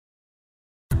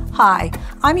Hi,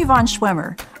 I'm Yvonne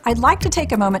Schwimmer. I'd like to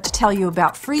take a moment to tell you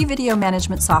about free video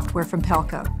management software from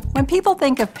Pelco. When people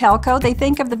think of Pelco, they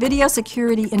think of the video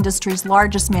security industry's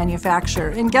largest manufacturer,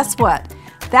 and guess what?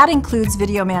 That includes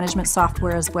video management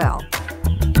software as well.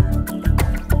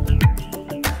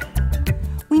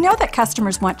 We know that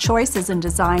customers want choices in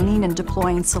designing and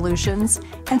deploying solutions,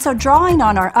 and so drawing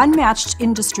on our unmatched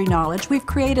industry knowledge, we've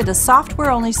created a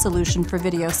software-only solution for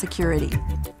video security,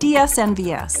 DS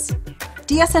NVS.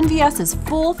 DS NVS is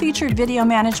full-featured video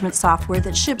management software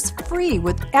that ships free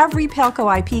with every Pelco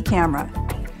IP camera.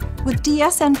 With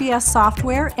DS NVS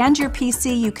software and your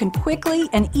PC, you can quickly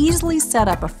and easily set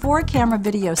up a 4-camera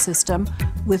video system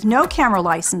with no camera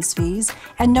license fees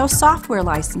and no software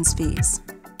license fees.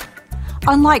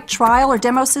 Unlike trial or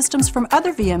demo systems from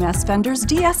other VMS vendors,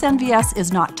 DS NVS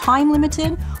is not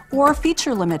time-limited or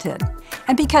feature-limited.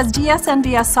 And because DS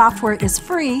NVS software is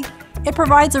free, it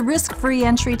provides a risk-free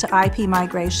entry to IP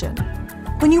migration.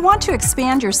 When you want to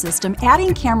expand your system,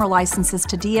 adding camera licenses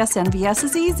to DS NVS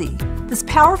is easy. This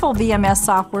powerful VMS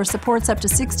software supports up to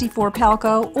 64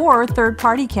 Pelco or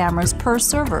third-party cameras per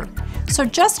server, so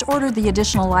just order the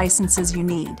additional licenses you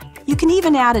need. You can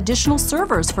even add additional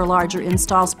servers for larger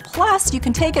installs, plus you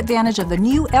can take advantage of the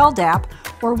new LDAP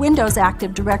or Windows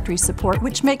Active Directory support,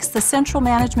 which makes the central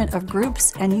management of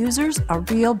groups and users a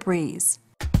real breeze.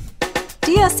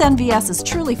 DS NVS is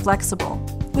truly flexible,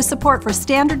 with support for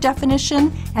standard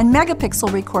definition and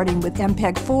megapixel recording with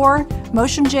MPEG-4,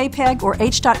 Motion JPEG, or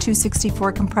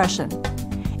H.264 compression.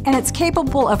 And it's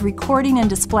capable of recording and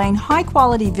displaying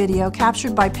high-quality video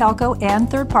captured by Pelco and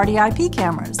third-party IP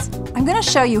cameras. I'm going to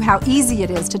show you how easy it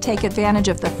is to take advantage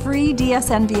of the free DS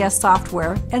NVS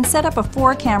software and set up a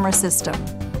 4-camera system.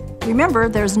 Remember,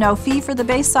 there's no fee for the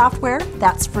base software,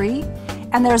 that's free,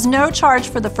 and there's no charge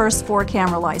for the first 4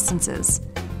 camera licenses.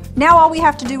 Now all we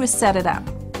have to do is set it up.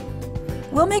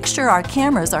 We'll make sure our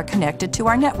cameras are connected to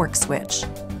our network switch.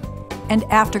 And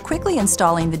after quickly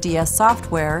installing the DS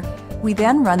software, we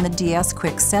then run the DS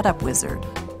Quick Setup Wizard.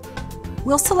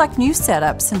 We'll select New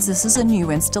Setup since this is a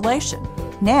new installation.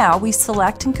 Now we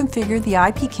select and configure the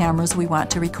IP cameras we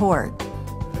want to record.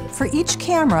 For each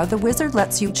camera, the wizard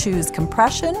lets you choose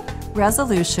compression,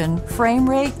 resolution, frame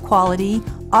rate, quality,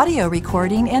 audio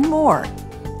recording, and more.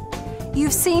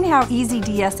 You've seen how easy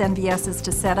DS NVS is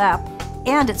to set up,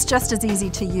 and it's just as easy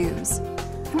to use.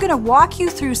 I'm going to walk you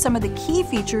through some of the key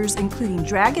features, including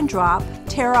drag and drop,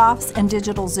 tear-offs, and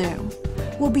digital zoom.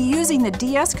 We'll be using the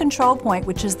DS Control Point,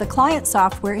 which is the client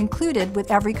software included with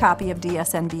every copy of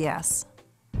DS NVS.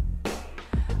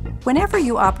 Whenever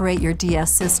you operate your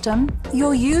DS system,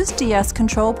 you'll use DS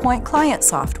Control Point client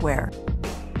software.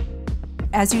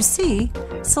 As you see,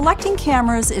 selecting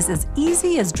cameras is as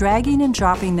easy as dragging and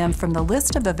dropping them from the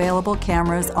list of available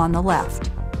cameras on the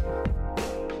left.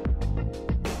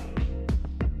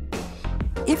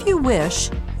 If you wish,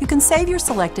 you can save your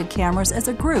selected cameras as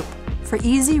a group for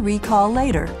easy recall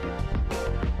later.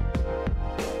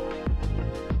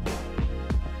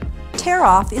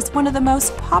 Tear-off is one of the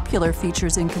most popular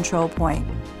features in Control Point,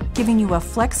 giving you a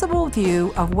flexible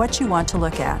view of what you want to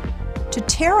look at. To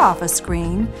tear off a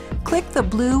screen, click the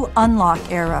blue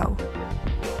unlock arrow.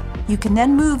 You can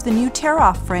then move the new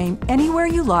tear-off frame anywhere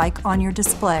you like on your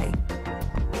display.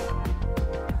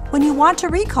 When you want to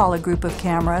recall a group of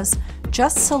cameras,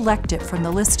 just select it from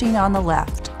the listing on the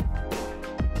left.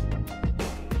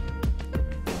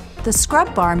 The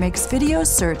scrub bar makes video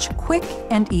search quick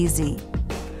and easy.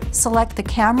 Select the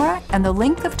camera and the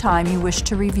length of time you wish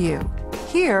to review.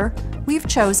 Here, we've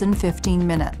chosen 15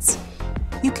 minutes.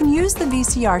 You can use the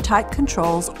VCR type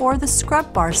controls or the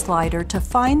scrub bar slider to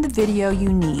find the video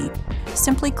you need.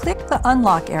 Simply click the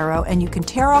unlock arrow and you can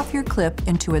tear off your clip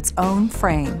into its own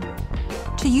frame.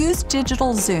 To use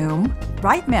digital zoom,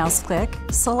 right mouse click,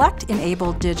 select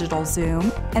Enable Digital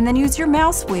Zoom, and then use your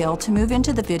mouse wheel to move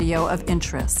into the video of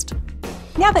interest.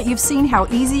 Now that you've seen how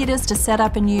easy it is to set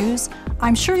up and use,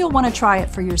 I'm sure you'll want to try it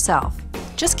for yourself.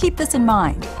 Just keep this in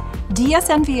mind. DS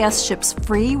NVS ships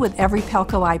free with every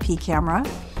Pelco IP camera.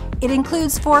 It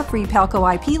includes 4 free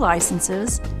Pelco IP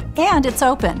licenses, and it's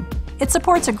open. It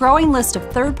supports a growing list of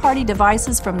third-party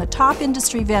devices from the top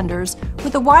industry vendors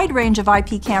with a wide range of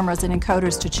IP cameras and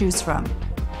encoders to choose from.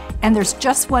 And there's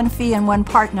just one fee and one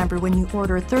part number when you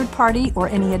order third-party or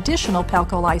any additional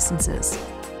Pelco licenses.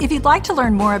 If you'd like to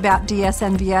learn more about DS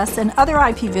NVS and other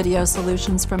IP video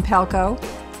solutions from Pelco,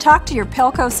 talk to your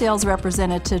Pelco sales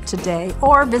representative today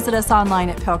or visit us online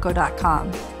at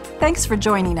pelco.com. Thanks for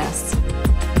joining us.